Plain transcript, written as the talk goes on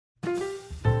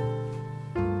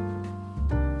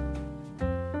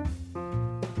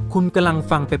คุณกำลัง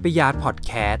ฟัง Paper Yard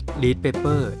Podcast Read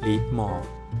Paper Read More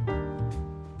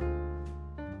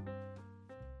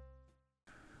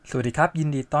สวัสดีครับยิน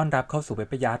ดีต้อนรับเข้าสู่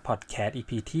Paper Yard Podcast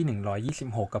EP ที่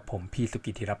126กับผมพีสุ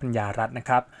กิจ ธีรปัญญารัตน์นะค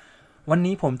รับวัน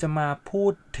นี้ผมจะมาพู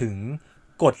ดถึง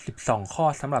กฎ12ข้อ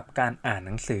สำหรับการอ่านห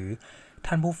นังสือ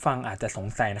ท่านผู้ฟังอาจจะสง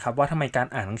สัยนะครับว่าทำไมการ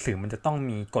อ่านหนังสือมันจะต้อง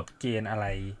มีกฎเกณฑ์อะไร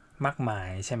มากมาย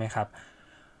ใช่ไหมครับ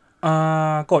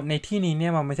กฎในที่นี้เนี่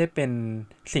ยมันไม่ใช่เป็น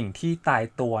สิ่งที่ตาย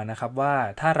ตัวนะครับว่า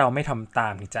ถ้าเราไม่ทำตา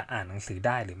มจะอ่านหนังสือไ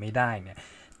ด้หรือไม่ได้เนี่ย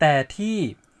แต่ที่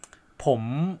ผม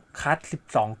คัด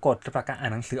12กฎสำหรับการอ่า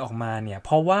นหนังสือออกมาเนี่ยเพ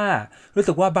ราะว่ารู้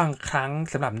สึกว่าบางครั้ง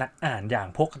สำหรับนักอ่านอย่าง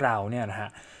พวกเราเนี่ยนะฮะ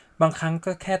บางครั้ง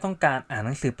ก็แค่ต้องการอ่านห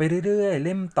นังสือไปเรื่อยๆเ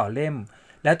ล่มต่อเล่ม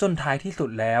แล้วจนท้ายที่สุด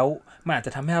แล้วมันอาจจ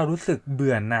ะทำให้เรารู้สึกเ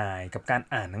บื่อหน่ายกับการ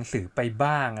อ่านหนังสือไป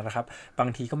บ้างนะครับบาง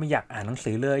ทีก็ไม่อยากอ่านหนัง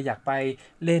สือเลยอยากไป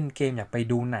เล่นเกมอยากไป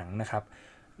ดูหนังนะครับ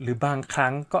หรือบางครั้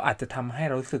งก็อาจจะทำให้เ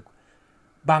รารู้สึก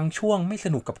บางช่วงไม่ส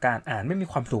นุกกับการอ่านไม่มี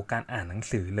ความสุขการอ่านหนัง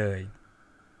สือเลย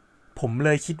ผมเล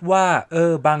ยคิดว่า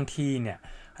บางทีเนี่ย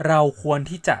เราควร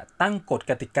ที่จะตั้งกฎ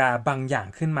กติกาบางอย่าง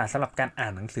ขึ้นมาสำหรับการอ่า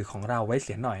นหนังสือของเราไว้เ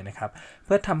สียหน่อยนะครับเ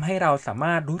พื่อทำให้เราสาม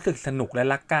ารถรู้สึกสนุกและ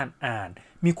รักการอ่าน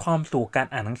มีความสุขการ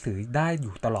อ่านหนังสือได้อ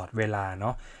ยู่ตลอดเวลาเน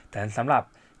าะแต่สำหรับ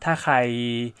ถ้าใคร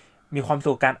มีความ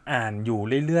สุขการอ่านอยู่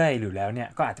เรื่อยๆหรือแล้วเนี่ย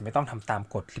ก็อาจจะไม่ต้องทำตาม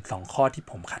กฎ12ข้อที่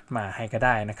ผมคัดมาให้ก็ไ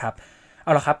ด้นะครับเอ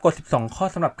าละครับกฎ12ข้อ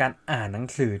สำหรับการอ่านหนัง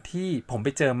สือที่ผมไป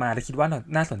เจอมาและคิดว่า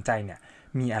น่าสนใจเนี่ย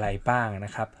มีอะไรบ้างน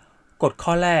ะครับกฎ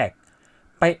ข้อแรก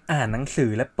ไปอ่านหนังสือ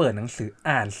และเปิดหนังสือ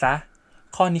อ่านซะ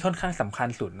ข้อนี้ค่อนข้างสำคัญ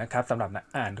สุดนะครับสำหรับนัก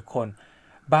อ่านทุกคน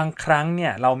บางครั้งเนี่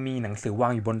ยเรามีหนังสือวา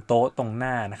งอยู่บนโต๊ะตรงห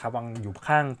น้านะครับวางอยู่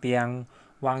ข้างเตียง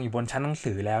วางอยู่บนชั้นหนัง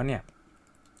สือแล้วเนี่ย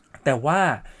แต่ว่า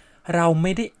เราไ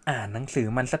ม่ได้อ่านหนังสือ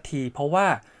มันสักทีเพราะว่า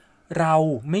เรา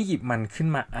ไม่หยิบมันขึ้น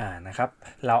มาอ่านนะครับ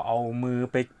เราเอามือ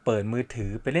ไปเปิดมือถื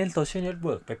อไปเล่นโซเชียลเน็ตเ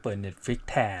วิร์กไปเปิด Netflix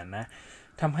แทนนะ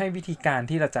ทำให้วิธีการ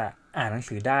ที่เราจะอ่านหนัง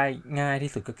สือได้ง่าย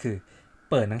ที่สุดก็คือ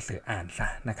เปิดหนังสืออ่านซะ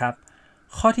นะครับ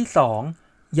ข้อที่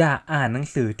2อย่าอ่านหนัง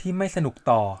สือที่ไม่สนุก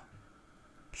ต่อ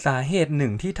สาเหตุหนึ่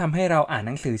งที่ทำให้เราอ่านห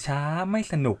นังสือช้าไม่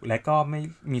สนุกและก็ไม่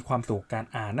มีความสุขการ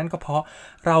อ่านนั่นก็เพราะ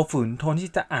เราฝืนทน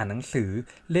ที่จะอ่านหนังสือ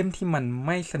เล่มที่มันไ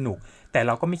ม่สนุกแต่เ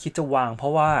ราก็ไม่คิดจะวางเพรา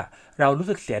ะว่าเรารู้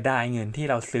สึกเสียดายเงินที่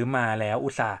เราซื้อมาแล้วอุ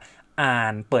ตส่าห์อ่า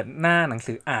นเปิดหน้าหนัง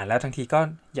สืออ่านแล้วทั้งทีก็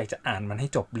อยากจะอ่านมันให้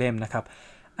จบเล่มนะครับ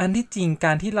อันที่จริงก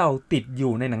ารที่เราติดอ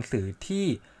ยู่ในหนังสือที่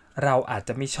เราอาจจ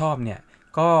ะไม่ชอบเนี่ย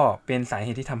ก็เป็นสาเห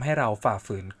ตุที่ทำให้เราฝ่า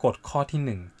ฝืนกฎข้อ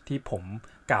ที่1ที่ผม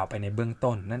กล่าวไปในเบื้อง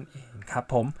ต้นนั่นเองครับ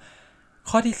ผม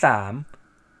ข้อที่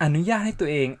3อนุญาตให้ตัว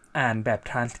เองอ่านแบบ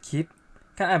ทรานสคริปต์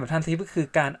การอ่านแบบทรานสคริปต์ก็คือ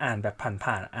การอ่านแบบ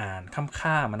ผ่านๆอ่าน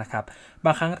ข้ามๆนะครับบ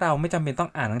างครั้งเราไม่จำเป็นต้อ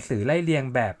งอ่านหนังสือไล่เรียง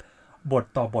แบบบท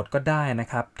ต่อบทก็ได้นะ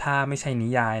ครับถ้าไม่ใช่นิ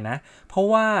ยายนะเพราะ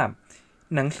ว่า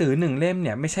หนังสือ1เล่มเ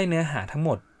นี่ยไม่ใช่เนื้อหาทั้งห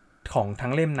มดของทั้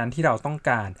งเล่มนั้นที่เราต้อง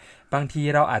การบางที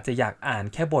เราอาจจะอยากอ่าน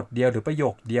แค่บทเดียวหรือประโย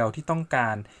คเดียวที่ต้องกา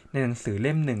รในหนังสือเ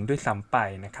ล่มหนึ่งด้วยซ้ำไป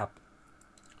นะครับ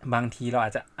บางทีเราอ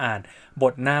าจจะอ่านบ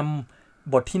ทน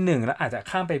ำบทที่1แล้วอาจจะ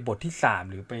ข้ามไปบทที่3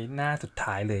หรือไปหน้าสุด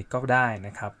ท้ายเลยก็ได้น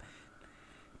ะครับ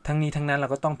ทั้งนี้ทั้งนั้นเรา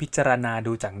ก็ต้องพิจารณา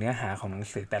ดูจากเนื้อหาของหนัง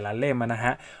สือแต่ละเล่มนะฮ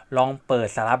ะลองเปิด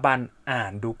สารบัญอ่า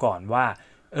นดูก่อนว่า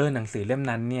หนังสือเล่ม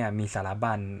นั้นเนี่ยมีสาร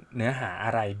บัญเนื้อหาอ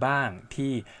ะไรบ้าง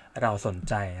ที่เราสน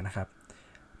ใจนะครับ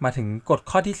มาถึงกฎ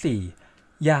ข้อที่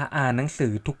4อย่าอ่านหนังสื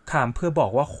อทุกคำเพื่อบอ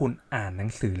กว่าคุณอ่านหนั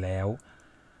งสือแล้ว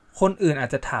คนอื่นอาจ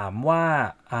จะถามว่า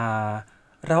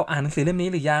เราอ่านหนังสือเล่มนี้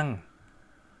หรือยัง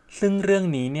ซึ่งเรื่อง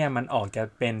นี้เนี่ยมันออกจะ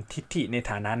เป็นทิฐิใน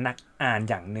ฐานะนักอ่าน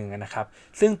อย่างหนึ่งนะครับ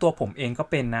ซึ่งตัวผมเองก็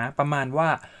เป็นนะประมาณว่า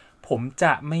ผมจ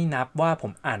ะไม่นับว่าผ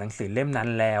มอ่านหนังสือเล่มนั้น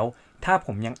แล้วถ้าผ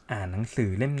มยังอ่านหนังสือ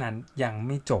เล่มนั้นยังไ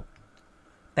ม่จบ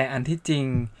แต่อันที่จริง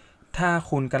ถ้า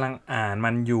คุณกำลังอ่าน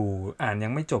มันอยู่อ่านยั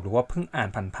งไม่จบหรือว่าเพิ่งอ่าน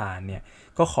ผ่านๆเนี่ย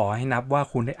ก็ขอให้นับว่า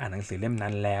คุณได้อ่านหนังสือเล่ม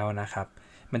นั้นแล้วนะครับ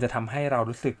มันจะทำให้เรา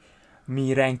รู้สึกมี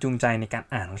แรงจูงใจในการ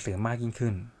อ่านหนังสือมากยิ่ง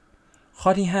ขึ้นข้อ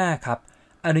ที่5ครับ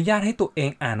อนุญาตให้ตัวเอง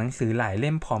อ่านหนังสือหลายเ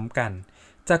ล่มพร้อมกัน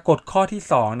จากกฎข้อที่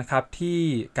2นะครับที่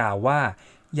กล่าวว่า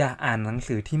อย่าอ่านหนัง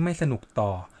สือที่ไม่สนุกต่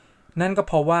อนั่นก็เ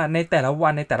พราะว่าในแต่ละวั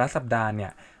นในแต่ละสัปดาห์เนี่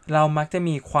ยเรามักจะ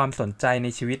มีความสนใจใน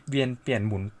ชีวิตเวียนเปลี่ยน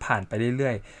หมุนผ่านไปเรื่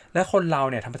อยๆและคนเรา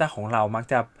เนี่ยธรรมชาติของเรามัก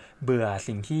จะเบื่อ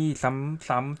สิ่งที่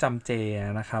ซ้ำๆจำเจ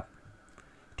นะครับ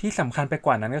ที่สำคัญไปก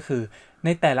ว่านั้นก็คือใน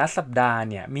แต่ละสัปดาห์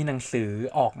เนี่ยมีหนังสือ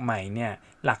ออกใหม่เนี่ย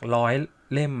หลักร้อย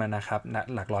เล่มนะครับ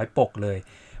หลักร้อยปกเลย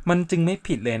มันจึงไม่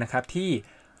ผิดเลยนะครับที่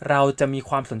เราจะมี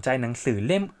ความสนใจหนังสือ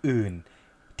เล่มอื่น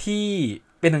ที่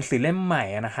เป็นหนังสือเล่มใหม่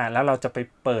นะฮะแล้วเราจะไป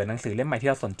เปิดหนังสือเล่มใหม่ที่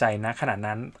เราสนใจนะขณะ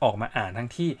นั้นออกมาอ่านทั้ง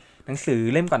ที่หนังสือ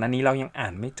เล่มก่อนหน้านี้เรายังอ่า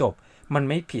นไม่จบมัน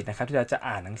ไม่ผิดนะครับที่เราจะ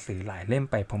อ่านหนังสือหลายเล่ม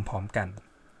ไปพร้อมๆกัน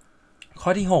ข้อ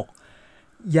ที่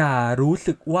6 อย่ารู้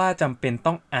สึกว่าจำเป็น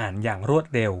ต้องอ่านอย่างรวด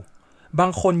เร็วบา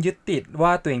งคนยึดติดว่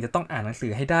าตัวเองจะต้องอ่านหนังสื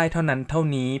อให้ได้เท่านั้นเท่า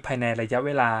นี้ภายในระยะเว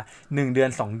ลา1เดือน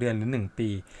2เดือนหรือ1ปี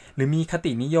หรือมีค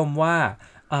ตินิยมว่า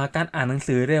การอ่านหนัง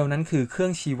สือเร็วนั้นคือเครื่อ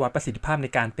งชี้วัดประสิทธิภาพใน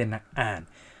การเป็นนักอ่าน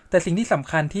แต่สิ่งที่สำ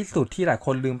คัญที่สุดที่หลายค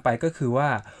นลืมไปก็คือว่า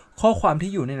ข้อความ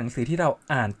ที่อยู่ในหนังสือที่เรา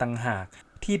อ่านต่างหาก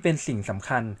ที่เป็นสิ่งสำ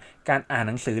คัญการอ่าน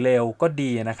หนังสือเร็วก็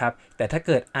ดีนะครับแต่ถ้าเ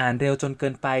กิดอ่านเร็วจนเกิ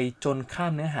นไปจนข้า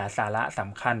มเนื้อหาสาระส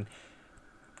ำคัญ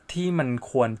ที่มัน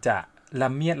ควรจะละ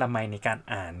เมียดละไมในการ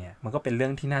อ่านเนี่ยมันก็เป็นเรื่อ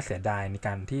งที่น่าเสียดายในก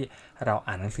ารที่เรา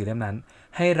อ่านหนังสือเล่มนั้น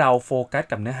ให้เราโฟกัส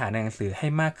กับเนื้อหาในหนังสือให้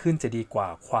มากขึ้นจะดีกว่า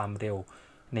ความเร็ว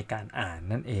ในการอ่าน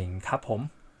นั่นเองครับผม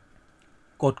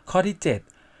กฎข้อที่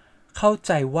 7เข้าใ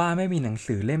จว่าไม่มีหนัง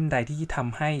สือเล่มใดที่ท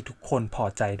ำให้ทุกคนพอ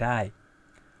ใจได้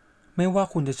ไม่ว่า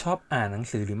คุณจะชอบอ่านหนัง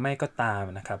สือหรือไม่ก็ตาม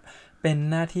นะครับเป็น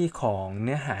หน้าที่ของเ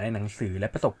นื้อหาในหนังสือและ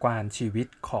ประสบการณ์ชีวิต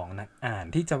ของนักอ่าน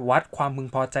ที่จะวัดความพึง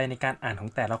พอใจในการอ่านขอ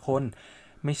งแต่ละคน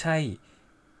ไม่ใช่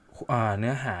เ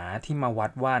นื้อหาที่มาวั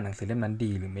ดว่าหนังสือเล่มนั้น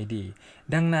ดีหรือไม่ดี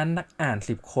ดังนั้นนักอ่าน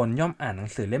10คนย่อมอ่านหนั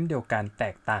งสือเล่มเดียวกันแต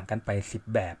กต่างกันไป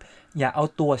10แบบอย่าเอา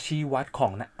ตัวชี้วัดขอ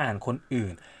งนักอ่านคนอื่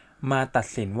นมาตัด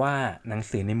สินว่าหนัง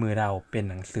สือในมือเราเป็น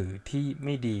หนังสือที่ไ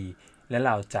ม่ดีและเ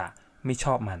ราจะไม่ช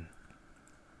อบมัน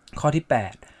ข้อที่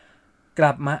 8ก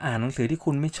ลับมาอ่านหนังสือที่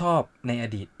คุณไม่ชอบในอ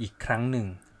ดีตอีกครั้งหนึ่ง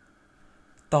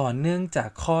ต่อเนื่องจาก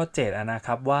ข้อ7นะค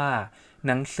รับว่า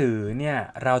หนังสือเนี่ย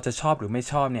เราจะชอบหรือไม่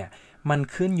ชอบเนี่ยมัน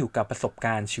ขึ้นอยู่กับประสบก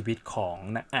ารณ์ชีวิตของ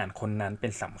นักอ่านคนนั้นเป็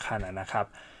นสำคัญนะครับ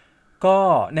ก็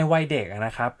ในวัยเด็กน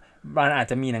ะครับมันอาจ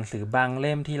จะมีหนังสือบางเ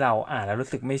ล่มที่เราอ่านแล้วรู้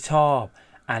สึกไม่ชอบ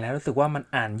อ่านแล้วรู้สึกว่ามัน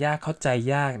อ่านยากเข้าใจ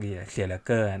ยากเสียเหลือ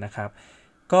เกินนะครับ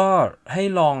ก็ให้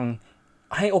ลอง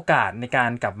ให้โอกาสในกา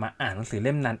รกลับมาอ่านหนังสือเ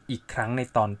ล่มนั้นอีกครั้งใน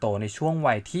ตอนโตในช่วง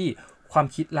วัยที่ความ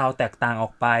คิดเราแตกต่างอ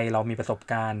อกไปเรามีประสบ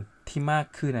การณ์ที่มาก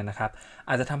ขึ้นนะครับ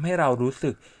อาจจะทำให้เรารู้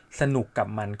สึกสนุกกับ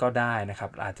มันก็ได้นะครับ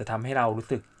อาจจะทำให้เรารู้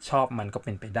สึกชอบมันก็เ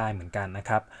ป็นไปได้เหมือนกันนะ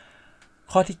ครับ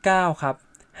ข้อที่ 9ครับ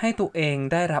ให้ตัวเอง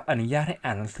ได้รับอนุญาตให้อ่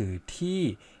านหนังสือที่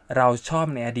เราชอบ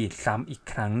ในอดีตซ้ำอีก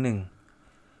ครั้งหนึ่ง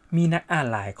มีนักอ่าน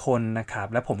หลายคนนะครับ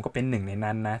และผมก็เป็นหนึ่งใน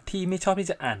นั้นนะที่ไม่ชอบที่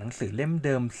จะอ่านหนังสือเล่มเ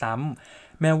ดิมซ้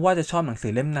ำแม้ว่าจะชอบหนังสื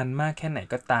อเล่มนั้นมากแค่ไหน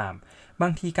ก็ตามบา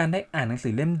งทีการได้อ่านหนังสื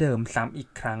อเล่มเดิมซ้ำอีก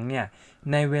ครั้งเนี่ย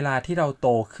ในเวลาที่เราโต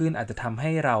ขึ้นอาจจะทำใ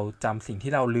ห้เราจำสิ่ง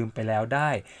ที่เราลืมไปแล้วได้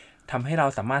ทำให้เรา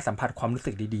สามารถสัมผัสความรู้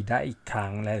สึกดีๆได้อีกครั้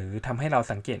งหรือทำให้เรา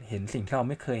สังเกตเห็นสิ่งที่เรา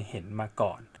ไม่เคยเห็นมา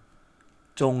ก่อน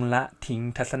จงละทิ้ง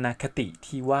ทัศนคติ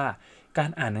ที่ว่าการ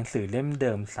อ่านหนังสือเล่มเ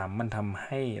ดิมซ้ำมันทำใ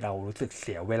ห้เรารู้สึกเ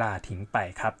สียเวลาทิ้งไป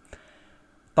ครับ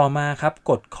ต่อมาครับ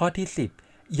กฎข้อที่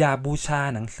 10อย่าบูชา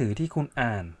หนังสือที่คุณ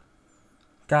อ่าน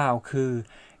9คือ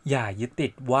อย่ายึดติ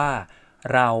ดว่า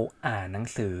เราอ่านหนัง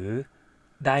สือ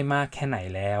ได้มากแค่ไหน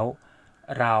แล้ว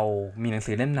เรามีหนัง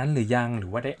สือเล่มนั้นหรือยังหรื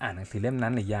อว่าได้อ่านหนังสือเล่มนั้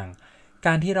นหรือยังก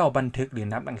ารที่เราบันทึกหรือ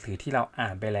นับหนังสือที่เราอ่า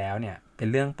นไปแล้วเนี่ยเป็น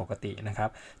เรื่องปกตินะครับ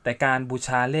แต่การบูช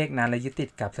าเลขนั้นและยึดติด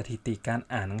กับสถิติการ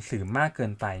อ่านหนังสือมากเกิ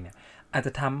นไปเนี่ยอาจจ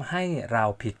ะทำให้เรา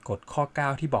ผิดกฎข้อ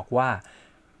 9ที่บอกว่า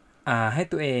ให้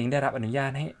ตัวเองได้รับอนุญา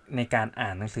ตให้ในการอ่า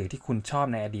นหนังสือที่คุณชอบ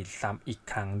ในอดีตซ้ำอีก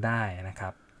ครั้งได้นะครั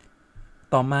บ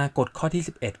ต่อมากฎข้อที่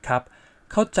 11ครับ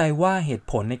เข้าใจว่าเหตุ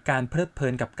ผลในการเพลิดเพลิ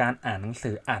นกับการอ่านหนัง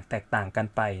สืออาจแตกต่างกัน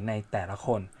ไปในแต่ละค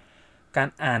นการ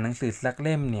อ่านหนังสือสักเ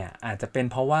ล่มเนี่ยอาจจะเป็น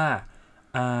เพราะว่า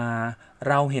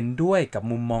เราเห็นด้วยกับ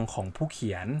มุมมองของผู้เ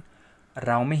ขียนเ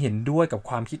ราไม่เห็นด้วยกับ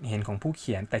ความคิดเห็นของผู้เ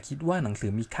ขียนแต่คิดว่าหนังสื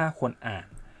อมีค่าควรอ่าน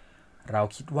เรา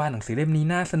คิดว่าหนังสือเล่มนี้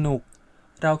น่าสนุก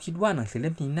เราคิดว่าหนังสือเ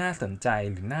ล่มนี้น่าสนใจ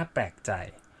หรือน่าแปลกใจ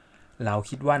เรา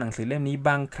คิดว่าหนังสือเล่มนี้บ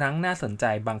างครั้งน่าสนใจ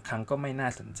บางครั้งก็ไม่น่า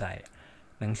สนใจ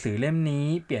หนังสือเล่มนี้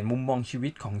เปลี่ยนมุมมองชีวิ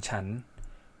ตของฉัน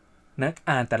นัก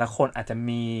อ่านแต่ละคนอาจจะ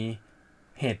มี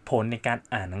เหตุผลในการ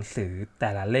อ่านหนังสือแต่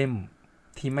ละเล่ม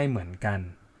ที่ไม่เหมือนกัน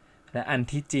และอัน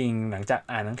ที่จริงหลังจาก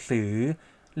อ่านหนังสือ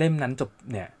เล่มนั้นจบ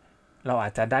เนี่ยเราอา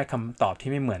จจะได้คำตอบที่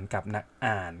ไม่เหมือนกับนัก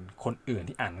อ่านคนอื่น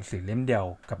ที่อ่านหนังสือเล่มเดียว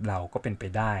กับเราก็เป็นไป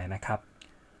ได้นะครับ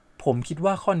ผมคิด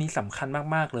ว่าข้อนี้สำคัญ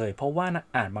มากๆเลยเพราะว่านัก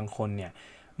อ่านบางคนเนี่ย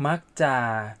มักจะ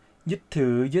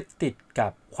ยึดติดกั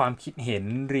บความคิดเห็น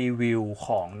รีวิวข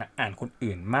องนักอ่านคน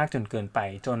อื่นมากจนเกินไป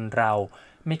จนเรา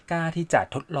ไม่กล้าที่จะ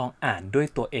ทดลองอ่านด้วย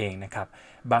ตัวเองนะครับ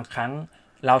บางครั้ง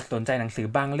เราสนใจหนังสือ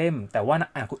บางเล่มแต่ว่านัก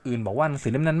อ่านคนอื่นบอกว่าหนังสื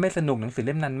อเล่มนั้นไม่สนุกหนังสือเ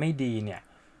ล่มนั้นไม่ดีเนี่ย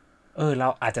เรา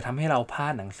อาจจะทำให้เราพลา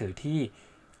ดหนังสือที่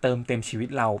เติมเต็มชีวิต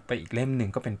เราไปอีกเล่มหนึ่ง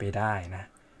ก็เป็นไปได้นะ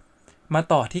มา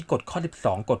ต่อที่กฎข้อ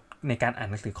 12กฎในการอ่าน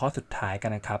หนังสือข้อสุดท้ายกั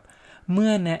นนะครับเมื่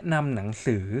อแนะนำหนัง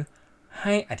สือใ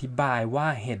ห้อธิบายว่า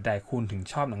เหตุใดคุณถึง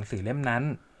ชอบหนังสือเล่มนั้น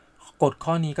กฎ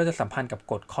ข้อนี้ก็จะสัมพันธ์กับ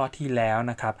กฎข้อที่แล้ว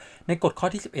นะครับในกฎข้อ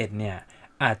ที่11เนี่ย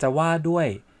อาจจะว่าด้วย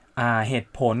เห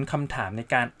ตุผลคำถามใน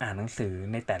การอ่านหนังสือ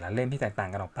ในแต่ละเล่มที่แตกต่าง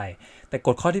กันออกไปแต่ก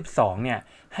ฎข้อที่12เนี่ย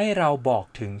ให้เราบอก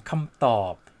ถึงคำตอ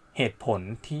บเห เหตุผล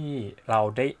ที่เรา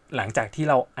ได้หลังจากที่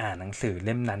เราอ่านหนังสือเ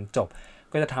ล่มนั้นจบ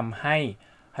ก็จะทำให้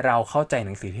เราเข้าใจห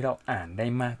นังสือที่เราอ่านได้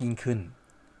มากยิ่งขึ้น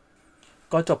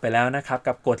ก็จบไปแล้วนะครับ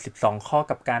กับกฎ12ข้อ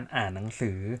กับการอ่านหนัง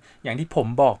สืออย่างที่ผม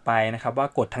บอกไปนะครับว่า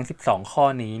กฎทั้ง12ข้อ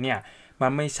นี้เนี่ยมั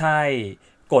นไม่ใช่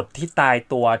กฎที่ตาย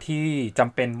ตัวที่จ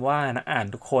ำเป็นว่านักอ่าน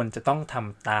ทุกคนจะต้องท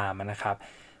ำตามนะครับ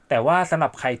แต่ว่าสำหรั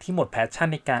บใครที่หมดแพชชั่น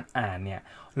ในการอ่านเนี่ย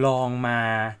ลองมา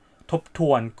ทบท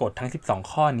วนกฎทั้ง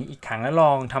12ข้อนี้อีกครั้งแล้วล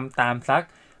องทำตามสัก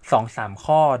 2-3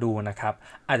 ข้อดูนะครับ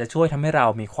อาจจะช่วยทำให้เรา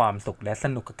มีความสุขและส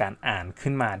นุกกับการอ่าน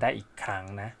ขึ้นมาได้อีกครั้ง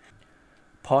นะ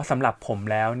เพราะสำหรับผม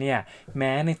แล้วเนี่ยแ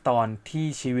ม้ในตอนที่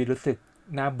ชีวิตรู้สึก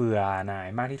น่าเบื่อหน่าย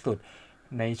มากที่สุด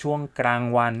ในช่วงกลาง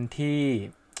วันที่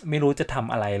ไม่รู้จะท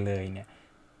ำอะไรเลยเนี่ย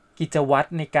กิจวัตร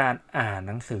ในการอ่าน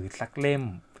หนังสือสักเล่ม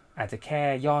อาจจะแค่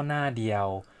ย่อหน้าเดียว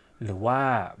หรือว่า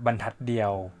บรรทัดเดีย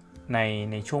ว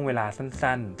ในช่วงเวลา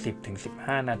สั้นๆ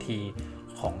 10-15 นาที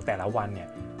ของแต่ละวันเนี่ย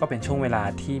ก็เป็นช่วงเวลา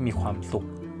ที่มีความสุข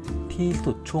ที่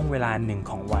สุดช่วงเวลาหนึ่ง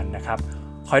ของวันนะครับ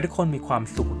ขอให้ทุกคนมีความ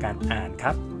สุขกับการอ่านค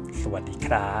รับสวัสดีค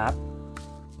รับ